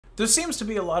There seems to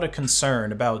be a lot of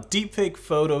concern about deepfake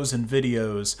photos and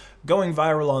videos going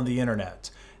viral on the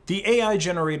internet. The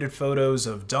AI-generated photos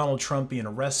of Donald Trump being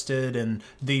arrested and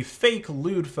the fake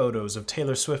lewd photos of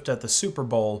Taylor Swift at the Super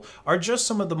Bowl are just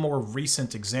some of the more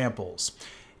recent examples.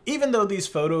 Even though these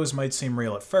photos might seem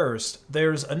real at first,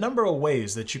 there's a number of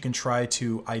ways that you can try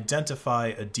to identify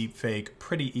a deepfake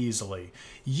pretty easily.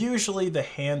 Usually the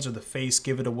hands or the face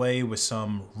give it away with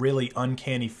some really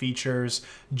uncanny features.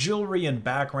 Jewelry and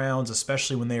backgrounds,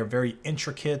 especially when they are very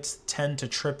intricate, tend to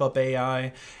trip up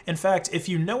AI. In fact, if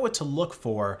you know what to look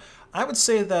for, I would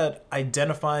say that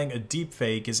identifying a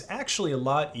deepfake is actually a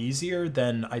lot easier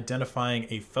than identifying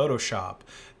a Photoshop,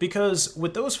 because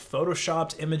with those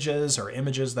Photoshopped images or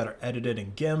images that are edited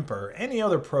in GIMP or any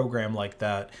other program like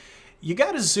that, you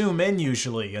gotta zoom in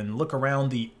usually and look around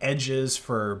the edges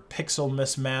for pixel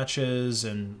mismatches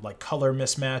and like color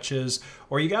mismatches,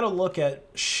 or you gotta look at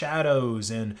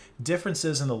shadows and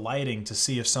differences in the lighting to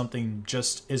see if something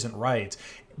just isn't right.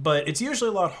 But it's usually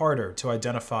a lot harder to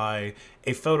identify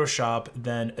a Photoshop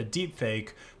than a deepfake.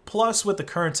 Plus, with the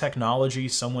current technology,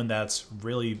 someone that's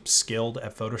really skilled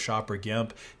at Photoshop or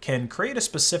GIMP can create a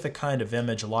specific kind of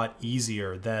image a lot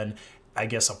easier than, I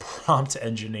guess, a prompt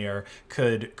engineer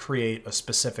could create a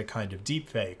specific kind of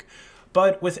deepfake.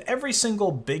 But with every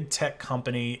single big tech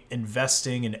company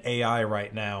investing in AI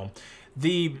right now,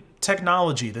 the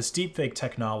technology, this deepfake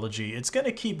technology, it's going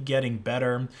to keep getting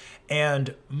better.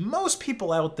 And most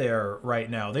people out there right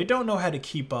now, they don't know how to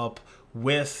keep up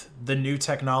with the new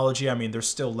technology. I mean, they're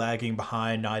still lagging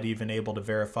behind, not even able to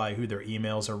verify who their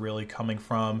emails are really coming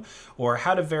from, or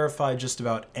how to verify just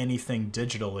about anything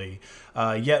digitally.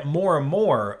 Yet more and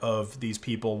more of these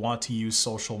people want to use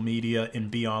social media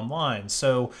and be online.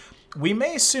 So we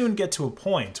may soon get to a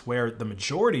point where the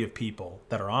majority of people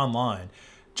that are online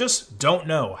just don't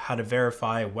know how to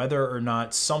verify whether or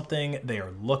not something they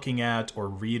are looking at or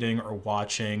reading or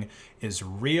watching is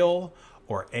real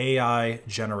or AI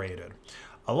generated.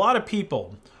 A lot of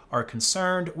people are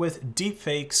concerned with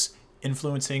deepfakes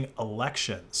influencing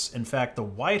elections. In fact, the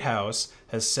White House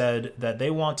has said that they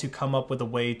want to come up with a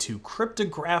way to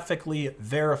cryptographically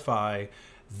verify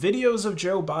videos of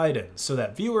Joe Biden so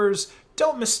that viewers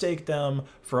don't mistake them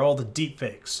for all the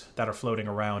deepfakes that are floating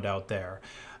around out there.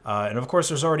 And of course,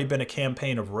 there's already been a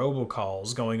campaign of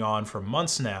robocalls going on for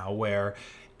months now where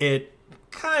it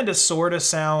kind of sort of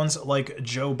sounds like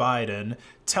Joe Biden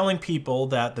telling people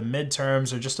that the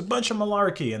midterms are just a bunch of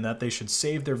malarkey and that they should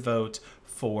save their vote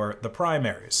for the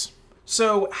primaries.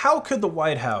 So how could the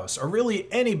White House, or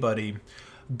really anybody,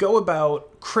 go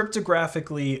about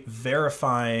cryptographically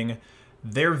verifying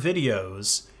their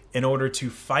videos in order to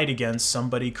fight against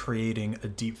somebody creating a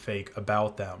deepfake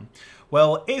about them?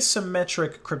 Well,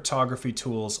 asymmetric cryptography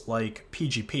tools like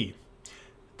PGP,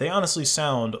 they honestly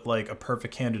sound like a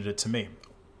perfect candidate to me.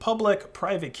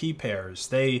 Public-private key pairs,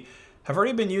 they have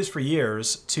already been used for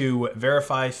years to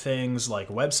verify things like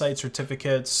website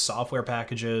certificates, software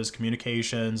packages,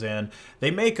 communications, and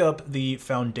they make up the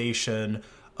foundation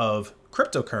of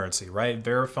cryptocurrency, right?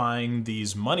 Verifying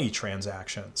these money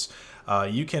transactions.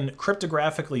 You can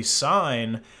cryptographically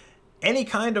sign any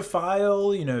kind of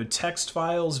file, text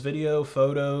files, video,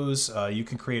 photos. You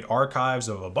can create archives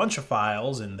of a bunch of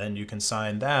files and then you can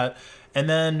sign that. And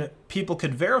then people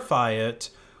could verify it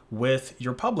with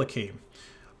your public key.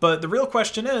 But the real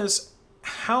question is,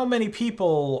 how many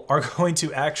people are going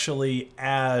to actually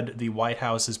add the White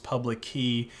House's public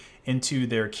key into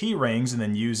their key rings and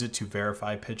then use it to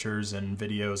verify pictures and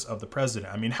videos of the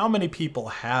president? I mean, how many people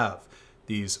have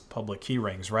these public key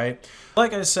rings, right?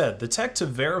 Like I said, the tech to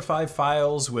verify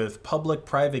files with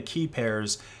public-private key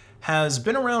pairs has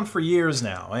been around for years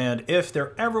now, and if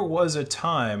there ever was a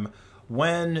time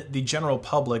when the general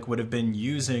public would have been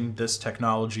using this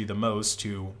technology the most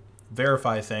to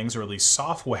verify things, or at least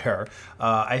software,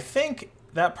 I think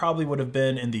that probably would have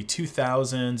been in the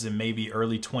 2000s and maybe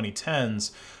early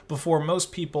 2010s, before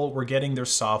most people were getting their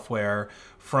software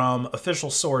from official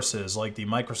sources like the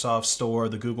Microsoft Store,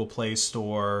 the Google Play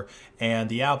Store, and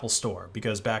the Apple Store.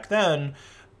 Because back then,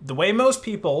 the way most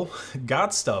people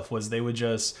got stuff was they would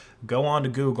just go on to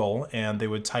Google and they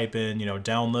would type in,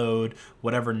 download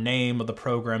whatever name of the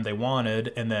program they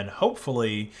wanted, and then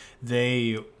hopefully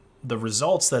the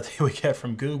results that they would get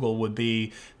from Google would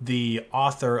be the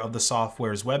author of the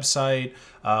software's website,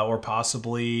 or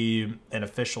possibly an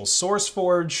official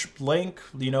SourceForge link,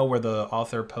 where the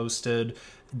author posted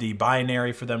the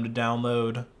binary for them to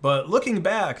download. But looking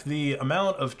back, the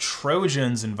amount of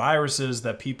Trojans and viruses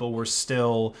that people were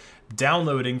still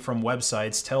downloading from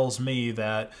websites tells me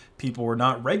that people were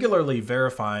not regularly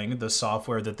verifying the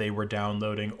software that they were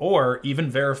downloading, or even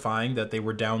verifying that they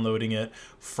were downloading it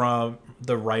from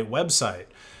the right website.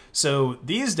 So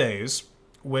these days,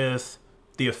 with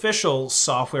the official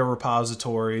software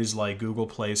repositories like Google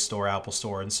Play Store, Apple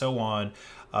Store, and so on,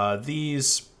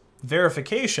 these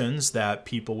verifications that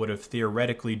people would have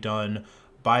theoretically done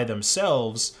by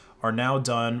themselves are now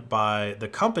done by the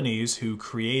companies who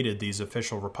created these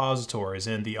official repositories,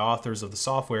 and the authors of the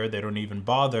software, they don't even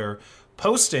bother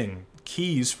posting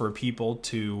keys for people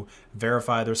to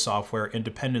verify their software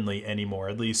independently anymore.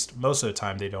 At least most of the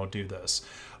time they don't do this.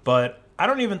 But I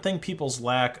don't even think people's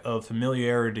lack of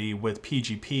familiarity with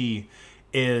PGP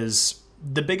is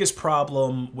the biggest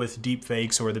problem with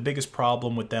deepfakes, or the biggest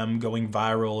problem with them going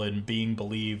viral and being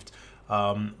believed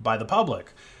by the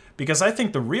public. Because I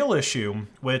think the real issue,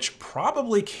 which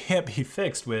probably can't be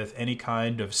fixed with any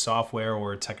kind of software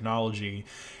or technology,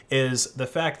 is the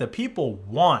fact that people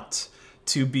want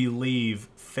to believe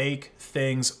fake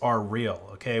things are real,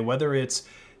 okay? Whether it's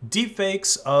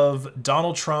deepfakes of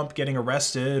Donald Trump getting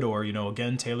arrested, or, you know,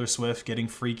 again, Taylor Swift getting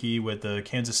freaky with the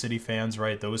Kansas City fans,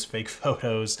 right? Those fake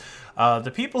photos.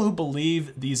 The people who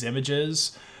believe these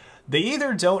images, they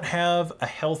either don't have a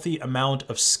healthy amount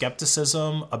of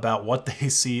skepticism about what they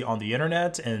see on the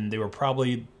internet, and they were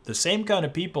probably the same kind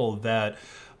of people that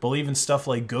believe in stuff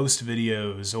like ghost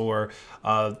videos, or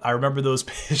I remember those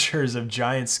pictures of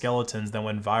giant skeletons that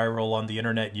went viral on the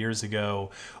internet years ago.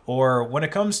 Or when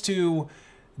it comes to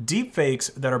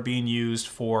deepfakes that are being used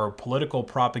for political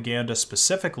propaganda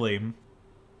specifically,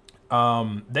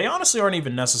 they honestly aren't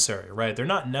even necessary, right? They're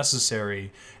not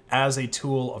necessary as a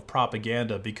tool of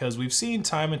propaganda, because we've seen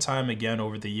time and time again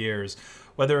over the years,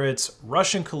 whether it's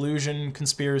Russian collusion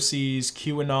conspiracies,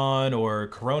 QAnon, or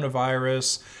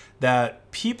coronavirus, that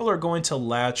people are going to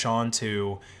latch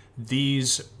onto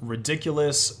these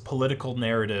ridiculous political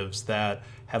narratives that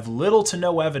have little to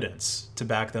no evidence to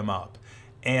back them up.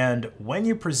 And when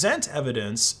you present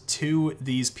evidence to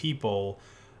these people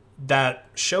that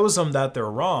shows them that they're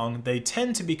wrong, they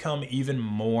tend to become even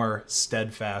more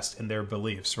steadfast in their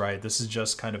beliefs, right? This is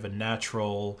just kind of a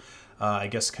natural, I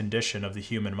guess, condition of the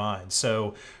human mind.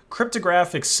 So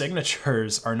cryptographic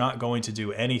signatures are not going to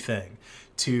do anything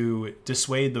to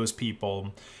dissuade those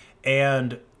people.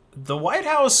 And the White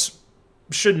House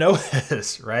should know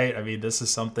this, right? I mean, this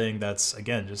is something that's,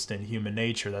 again, just in human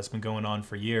nature that's been going on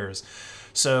for years.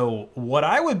 So what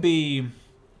I would be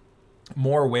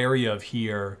more wary of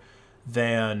here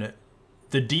than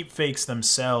the deepfakes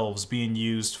themselves being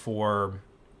used for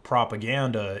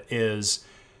propaganda is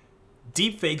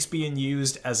deepfakes being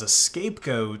used as a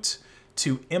scapegoat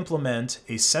to implement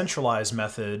a centralized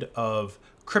method of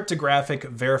cryptographic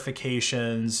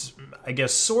verifications, I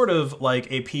guess sort of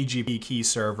like a PGP key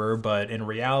server, but in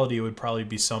reality it would probably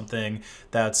be something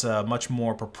that's much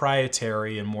more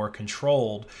proprietary and more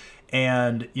controlled.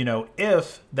 And, you know,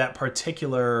 if that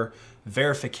particular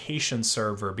verification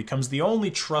server becomes the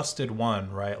only trusted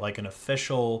one, right, like an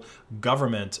official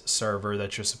government server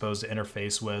that you're supposed to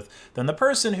interface with, then the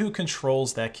person who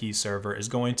controls that key server is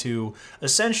going to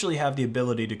essentially have the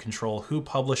ability to control who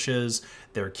publishes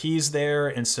their keys there,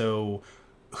 and so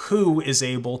who is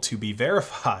able to be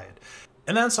verified.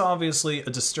 And that's obviously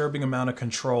a disturbing amount of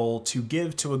control to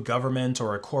give to a government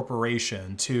or a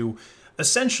corporation, to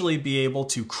essentially be able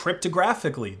to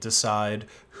cryptographically decide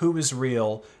who is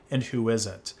real and who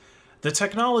isn't. The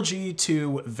technology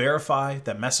to verify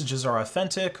that messages are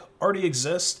authentic already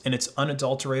exists in its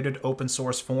unadulterated open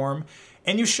source form,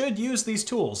 and you should use these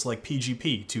tools like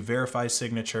PGP to verify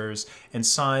signatures and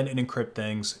sign and encrypt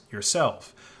things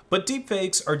yourself. But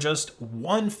deepfakes are just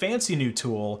one fancy new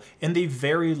tool in the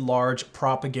very large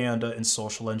propaganda and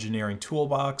social engineering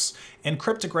toolbox, and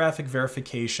cryptographic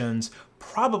verifications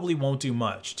probably won't do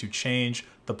much to change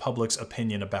the public's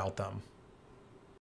opinion about them.